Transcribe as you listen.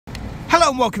Hello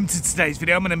and welcome to today's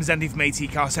video. My name is Andy from AT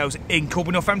Car Sales in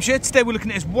Corby, North Hampshire. Today we're looking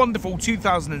at this wonderful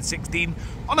 2016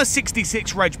 on a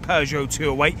 66 reg Peugeot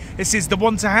 208. This is the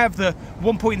one to have, the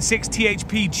 1.6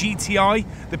 THP GTI,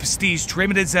 the Prestige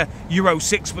trim. It is a Euro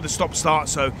 6 with a stop-start,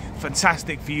 so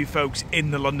fantastic for you folks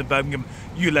in the London-Birmingham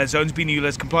ULEZ zones. Being a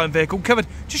ULEZ compliant vehicle, covered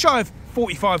just shy of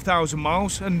 45,000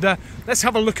 miles. And let's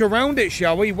have a look around it,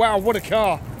 shall we? Wow, what a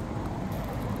car.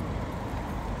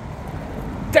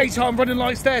 Daytime running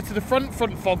lights there to the front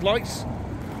fog lights.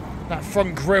 That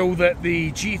front grille that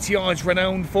the GTI is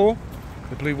renowned for,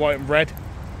 the blue, white and red.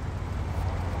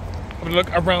 Having a look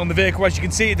around the vehicle, as you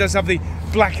can see it does have the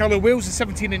black alloy wheels, the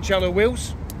 17-inch alloy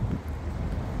wheels.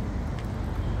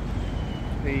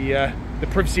 The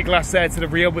privacy glass there to the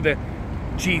rear with the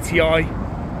GTI.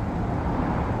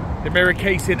 The mirror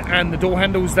casing and the door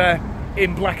handles there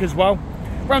in black as well.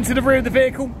 Round to the rear of the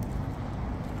vehicle.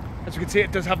 As you can see,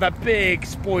 it does have that big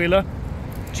spoiler.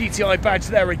 GTI badge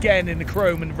there again in the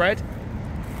chrome and red.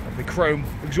 And the chrome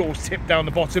exhaust tip down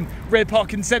the bottom. Rear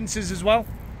parking sensors as well.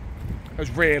 Those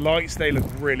rear lights, they look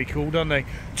really cool, don't they?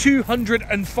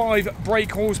 205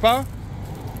 brake horsepower.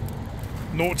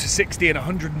 0 to 60 and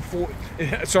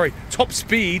 140, sorry, top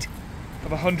speed of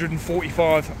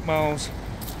 145 miles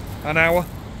an hour.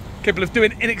 Capable of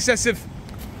doing in excess of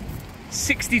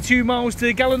 62 miles to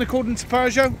the gallon according to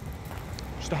Peugeot.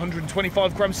 Just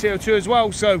 125 grams CO2 as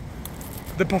well, so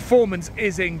the performance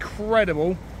is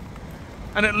incredible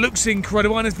and it looks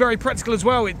incredible and it's very practical as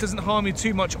well. It doesn't harm you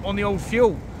too much on the old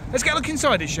fuel. Let's get a look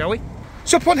inside it, shall we?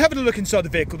 So upon having a look inside the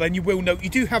vehicle then, you will note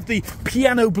you do have the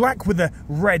piano black with the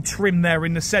red trim there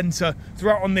in the centre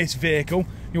throughout on this vehicle.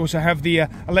 You also have the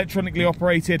electronically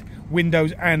operated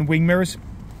windows and wing mirrors.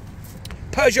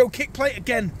 Peugeot kick plate,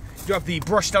 again, you have the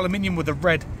brushed aluminium with the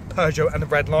red Peugeot and the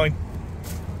red line.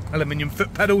 Aluminium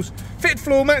foot pedals, fitted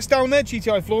floor mats down there,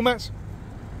 GTI floor mats.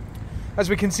 As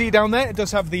we can see down there, it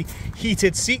does have the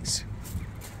heated seats,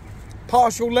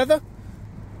 partial leather.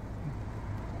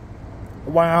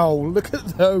 Wow, look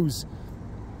at those.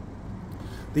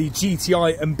 The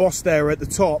GTI embossed there at the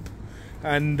top,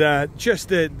 and just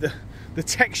the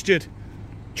textured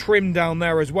trim down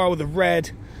there as well with the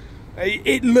red.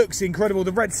 It looks incredible.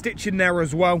 The red stitch in there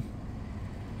as well.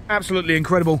 Absolutely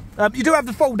incredible. You do have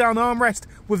the fold down armrest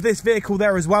with this vehicle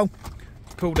there as well.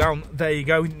 Pull down, there you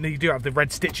go. You do have the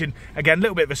red stitching. Again, a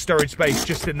little bit of a storage space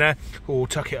just in there, or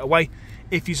tuck it away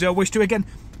if you so wish to. Again,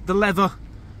 the leather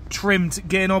trimmed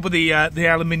gear knob with the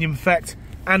aluminium effect,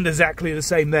 and exactly the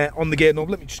same there on the gear knob.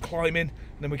 Let me just climb in,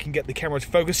 and then we can get the camera to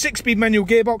focus. 6-speed manual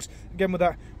gearbox, again with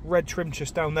that red trim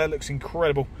just down there. Looks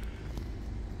incredible.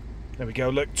 There we go,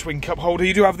 look, twin cup holder.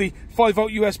 You do have the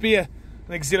 5-volt USB, an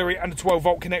auxiliary and a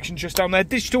 12-volt connection just down there.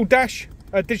 Digital dash,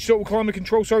 digital climate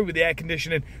control, sorry, with the air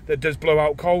conditioning that does blow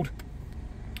out cold.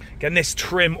 Again, this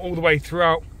trim all the way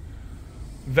throughout.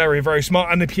 Very, very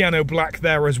smart. And the piano black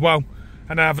there as well.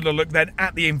 And having a look then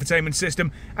at the infotainment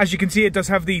system. As you can see, it does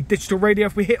have the digital radio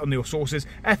if we hit on your sources.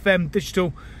 FM,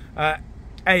 digital,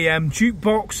 AM,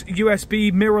 jukebox,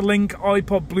 USB, mirror link,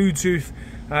 iPod, Bluetooth,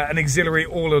 an auxiliary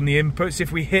all on the inputs.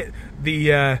 If we hit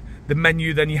the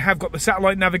menu, then you have got the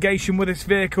satellite navigation with this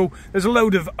vehicle. There's a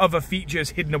load of other features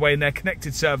hidden away in there,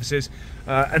 connected services,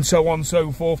 and so on and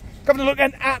so forth. Having a look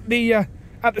then at the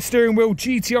steering wheel,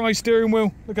 GTI steering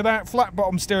wheel. Look at that, flat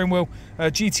bottom steering wheel,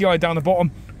 GTI down the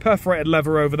bottom, perforated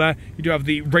leather over there. You do have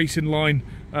the racing line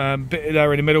bit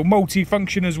there in the middle,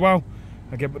 multi-function as well.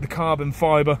 Again with the carbon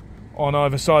fibre on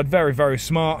either side. Very, very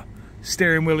smart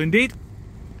steering wheel indeed.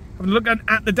 Having a look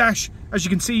at the dash, as you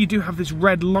can see, you do have this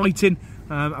red lighting.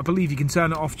 I believe you can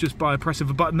turn it off just by a press of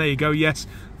a button. There you go, yes.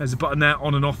 There's a button there,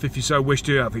 on and off if you so wish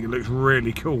to. I think it looks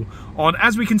really cool on.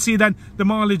 As we can see then, the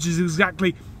mileage is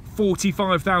exactly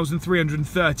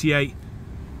 45,338.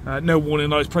 No warning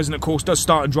lights present, of course. Does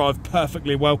start and drive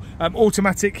perfectly well.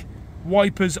 Automatic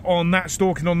wipers on that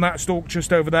stalk, and on that stalk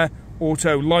just over there,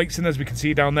 auto lights. And as we can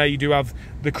see down there, you do have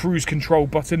the cruise control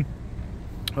button.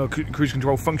 Cruise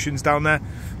control functions down there.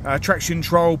 Traction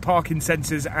control, parking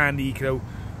sensors, and eco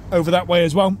over that way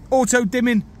as well. Auto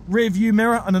dimming rear view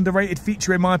mirror, an underrated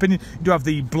feature in my opinion. You do have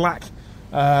the black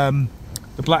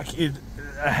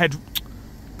head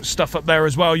stuff up there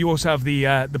as well. You also have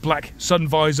the black sun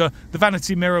visor, the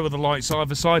vanity mirror with the lights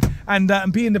either side, and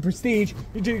being the Prestige,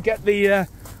 you do get the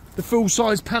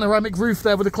full-size panoramic roof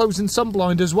there with a closing sun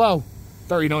blind as well.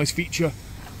 Very nice feature.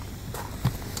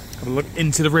 Have a look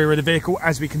into the rear of the vehicle.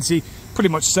 As we can see, pretty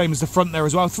much the same as the front there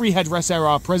as well. 3 headrests there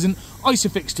are present,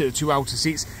 isofix to the 2 outer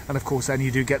seats, and of course then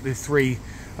you do get the 3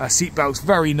 seat belts.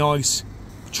 Very nice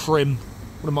trim,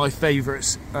 one of my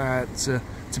favourites to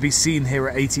be seen here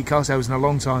at AT Car Sales in a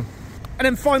long time. And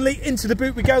then finally into the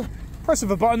boot we go. press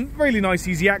of a button, really nice,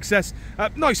 easy access.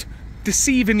 Nice,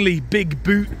 deceivingly big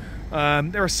boot.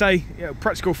 Dare I say,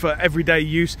 practical for everyday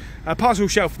use. Parcel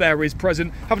shelf there is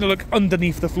present. Having a look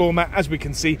underneath the floor mat, as we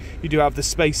can see, you do have the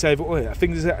space saver. Oh, yeah, I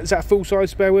think is that a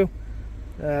full-size spare wheel?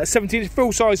 17-inch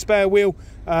full-size spare wheel,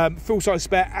 full-size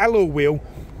spare alloy wheel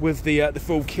with the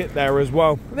full kit there as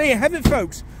well. And there you have it,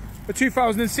 folks. A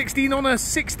 2016 on a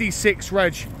 66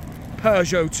 reg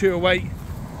Peugeot 208.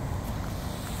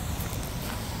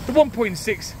 The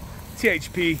 1.6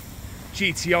 THP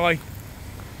GTI.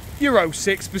 Euro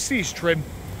 6 prestige trim,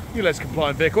 ULEZ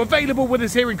compliant vehicle, available with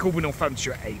us here in Corby,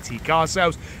 Northamptonshire at AT Car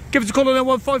Sales. Give us a call on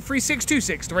 01536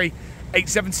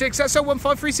 876. That's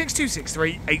 01536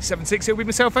 876. It'll be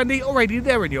myself, Andy, already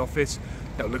there in the office.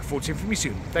 I'll look forward to hearing from you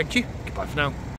soon. Thank you. Goodbye for now.